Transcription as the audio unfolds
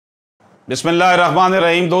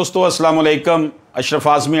बिस्मिल्लाहिर्रहमानिर्रहीम। दोस्तों अस्सलाम वालेकुम। अशरफ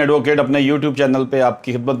आज़मी एडवोकेट अपने यूट्यूब चैनल पे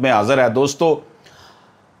आपकी खिदमत में हाज़िर है। दोस्तों,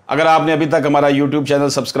 अगर आपने अभी तक हमारा यूट्यूब चैनल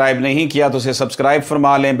सब्सक्राइब नहीं किया तो उसे सब्सक्राइब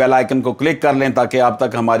फरमा लें, बेल आइकन को क्लिक कर लें ताकि आप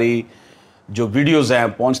तक हमारी जो वीडियोज़ हैं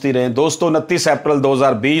पहुँचती रहें। दोस्तों, 29 अप्रैल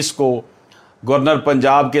 2020 को गवर्नर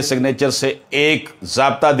पंजाब के सिग्नेचर से एक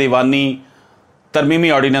ज़ाब्ता दीवानी तरमीमी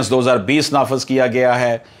ऑर्डिनेंस 2020 नाफज किया गया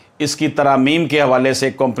है। इसकी तरमीम के हवाले से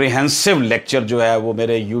कॉम्प्रिहेंसिव लेक्चर जो है वो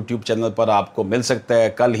मेरे यूट्यूब चैनल पर आपको मिल सकता है।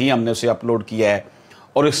 कल ही हमने उसे अपलोड किया है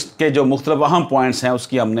और इसके जो मुख्तलिफ अहम पॉइंट्स हैं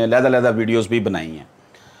उसकी हमने लहदा वीडियोज़ भी बनाई हैं।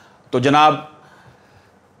 तो जनाब,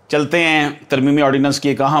 चलते हैं तरमीमी ऑर्डिनेंस की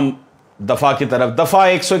एक अहम दफ़ा की तरफ। दफ़ा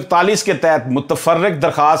 141 के तहत मुतफर्रिक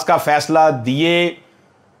दरख्वास्त का फ़ैसला दिए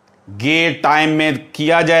गे टाइम में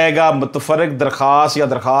किया जाएगा। मुतफर्रिक दरख्वास्त या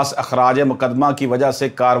दरख्वास्त अखराज मुकदमा की वजह से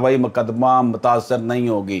कार्रवाई मुकदमा मुतासर नहीं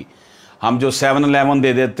होगी। हम जो 711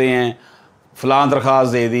 दे देते हैं, फ़लाँ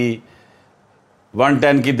दरख्वास्त दे दी,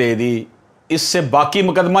 110 की दे दी, इससे बाकी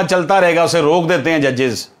मुकदमा चलता रहेगा। उसे रोक देते हैं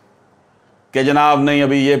जजेस कि जनाब नहीं,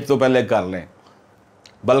 अभी ये तो पहले कर लें,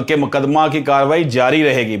 बल्कि मुकदमा की कार्रवाई जारी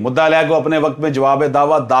रहेगी। मुद्दा अलैह को अपने वक्त में जवाब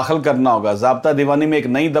दावा दाखिल करना होगा। ज़ाब्ता दीवानी में एक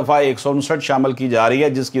नई दफ़ा 159 शामिल की जा रही है,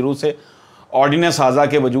 जिसकी रूह से ऑर्डिनेंस हाजा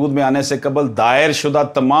के वजूद में आने से कबल दायर शुदा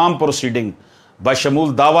तमाम प्रोसीडिंग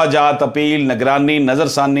बशमूल दावा जात, अपील, निगरानी,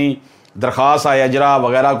 नज़रसानी, दरख्वास्त अजरा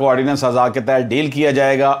वगैरह को ऑर्डिनेंस हाजा के तहत डील किया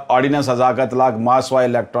जाएगा। ऑर्डिनेंस हाजा का इतलाक मासवा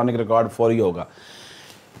इलेक्ट्रॉनिक रिकॉर्ड फौरी होगा।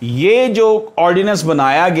 ये जो ऑर्डिनेंस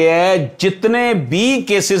बनाया गया है, जितने भी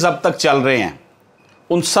केसेस अब तक चल रहे हैं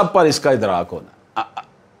उन सब पर इसका इदराक होना,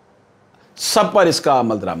 सब पर इसका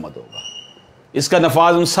अमल दरामद होगा। इसका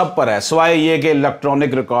नफाज उन सब पर है, सिवाय ये कि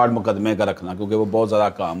इलेक्ट्रॉनिक रिकॉर्ड मुकदमे का रखना, क्योंकि वो बहुत ज़्यादा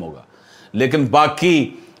काम होगा। लेकिन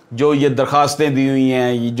बाकी जो ये दरख्वास्तें दी हुई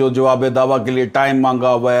हैं, जो जवाब दावा के लिए टाइम मांगा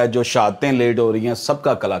हुआ है, जो शहादतें लेट हो रही हैं,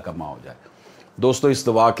 सबका कला कमा हो जाए। दोस्तों, इस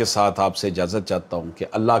दुआ के साथ आपसे इजाज़त चाहता हूँ कि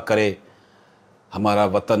अल्लाह करे हमारा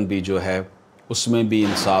वतन भी जो है उसमें भी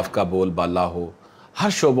इंसाफ का बोलबाला हो। हर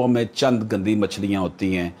शोबों में चंद गंदी मछलियाँ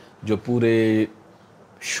होती हैं जो पूरे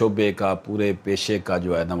शोबे का, पूरे पेशे का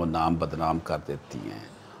जो है ना वो नाम बदनाम कर देती हैं।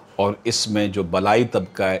 और इसमें जो बलाई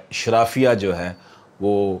तबका है, इशराफिया जो है,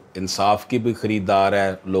 वो इंसाफ की भी ख़रीदार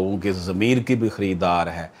है, लोगों के ज़मीर की भी ख़रीदार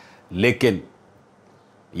है। लेकिन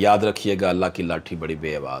याद रखिएगा, अल्लाह की लाठी बड़ी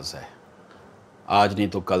बेआवाज़ है। आज नहीं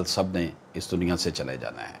तो कल सब ने इस दुनिया से चले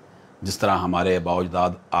जाना है। जिस तरह हमारे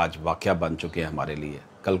बाओजदाद आज वाक़या बन चुके हैं हमारे लिए,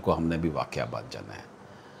 कल को हमने भी वाक़या बन जाना है।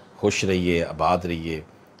 खुश रहिए, आबाद रहिए,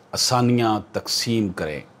 आसानियाँ तकसीम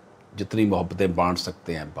करें, जितनी मोहब्बतें बांट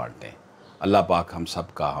सकते हैं बांटें। अल्लाह पाक हम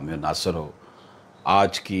सब का हमें नासर हो।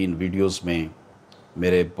 आज की इन वीडियोस में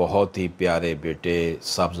मेरे बहुत ही प्यारे बेटे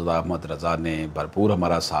साहबज़ादा अहमद रज़ा ने भरपूर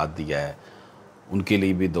हमारा साथ दिया है। उनके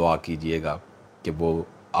लिए भी दुआ कीजिएगा कि वो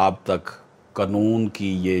आप तक कानून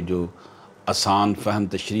की ये जो आसान फ़हम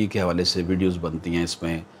तशरीह के हवाले से वीडियोस बनती हैं,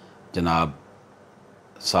 इसमें जनाब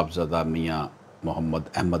साहबज़ादा मियाँ मोहम्मद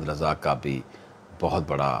अहमद रज़ा का भी बहुत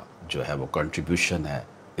बड़ा जो है वो कंट्रीब्यूशन है।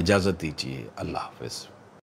 इजाज़त दीजिए। अल्लाह हाफ़िज़।